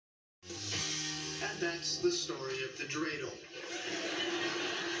That's the story of the dreidel.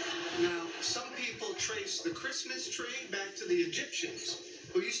 Now, some people trace the Christmas tree back to the Egyptians,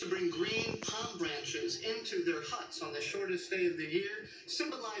 who used to bring green palm branches into their huts on the shortest day of the year,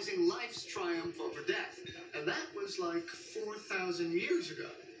 symbolizing life's triumph over death. And that was like 4,000 years ago.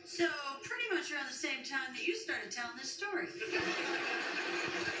 So, pretty much around the same time that you started telling this story.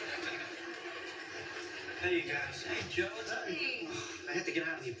 Hey, you guys. Hey, Joe. Hey. I had to get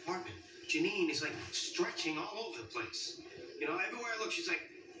out of the apartment. Janine is like stretching all over the place. You know, everywhere I look, she's like.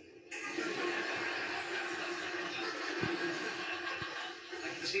 I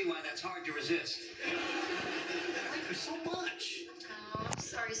can see why that's hard to resist. I like her so much. Oh, I'm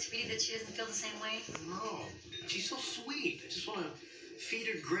sorry, sweetie, that she doesn't feel the same way. No, she's so sweet. I just want to feed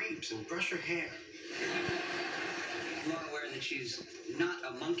her grapes and brush her hair. You are aware that she's not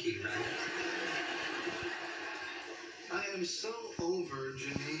a monkey, right? I am so over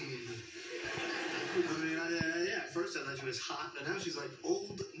Janine. I mean, yeah, at first I thought she was hot, but now she's like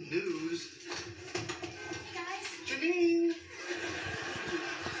old news. Hey, guys. Janine!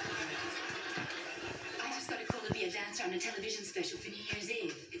 I just got a call to be a dancer on a television special for New Year's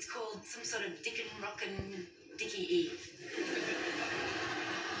Eve. It's called some sort of Dickin' Rockin' Dickie Eve.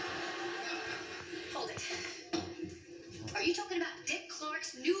 Hold it. Are you talking about Dick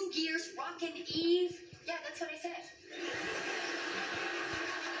Clark's New Year's Rockin' Eve? Yeah, that's what I said.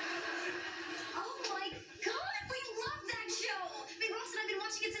 Oh my God, we love that show. I mean, Ross and I've been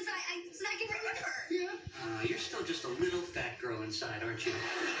watching it since I can remember. Yeah. You're still just a little fat girl inside, aren't you?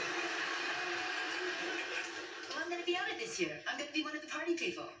 Well, I'm going to be on it this year. I'm going to be one of the party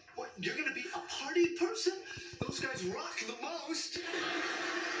people. What, you're gonna be a party person? Those guys rock the most.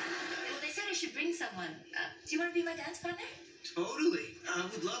 Well, they said I should bring someone. Do you want to be my dance partner? Totally. I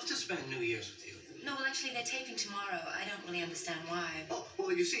would love to spend New Year's with you. No, well, actually, they're taping tomorrow. I don't really understand why. Oh,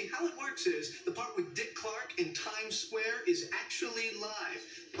 well, you see, how it works is the part with Dick Clark in Times Square is actually live.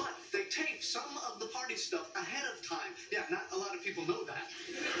 But they tape some of the party stuff ahead of time. Yeah, not a lot of people know that.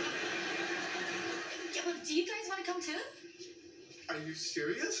 Yeah, well, do you guys want to come too? Are you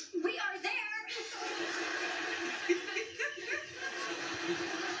serious? We are there.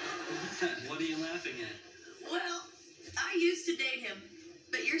 What are you laughing at? Well, I used to date him,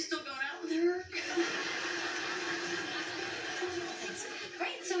 but you're still going out with her? Thanks.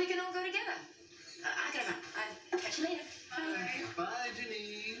 Great, so we can all go together. I gotta run. I'll catch you later. Bye. Bye,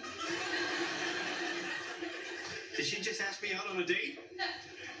 Janine. Did she just ask me out on a date?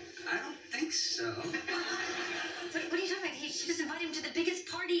 I don't think so. What are you talking about? She just invited him to the biggest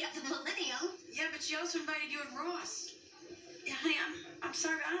party of the millennium. Yeah, but she also invited you and Ross. Yeah, honey, I'm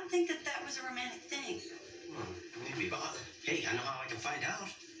sorry, but I don't think that was a romantic thing. Well, maybe, but hey, I know how I can find out.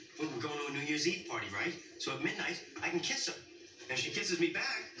 We're going to a New Year's Eve party, right? So at midnight, I can kiss her. If she kisses me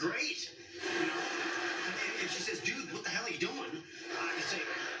back, great. You know, if she says, dude, what the hell are you doing? I can say,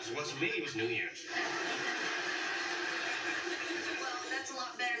 it wasn't me, it was New Year's. Well, that's a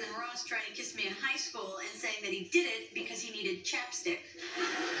lot better than Ross trying to kiss me in high school and saying that he did it because he needed chapstick.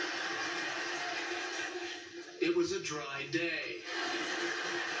 It was a dry day.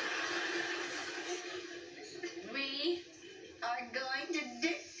 We are going to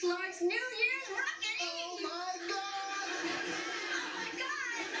Dick Clark's New Year's Rockin' Oh Eve. my God! Oh my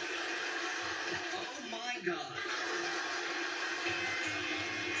God. Oh my God.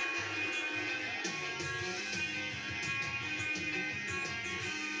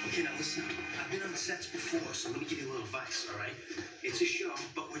 Okay, now listen, I've been on sets before, so let me give you a little advice, all right? It's a show,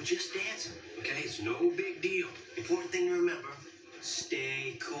 but we're just dancing, okay? It's no big deal. Important thing to remember,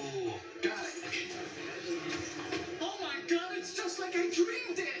 stay cool. Got it.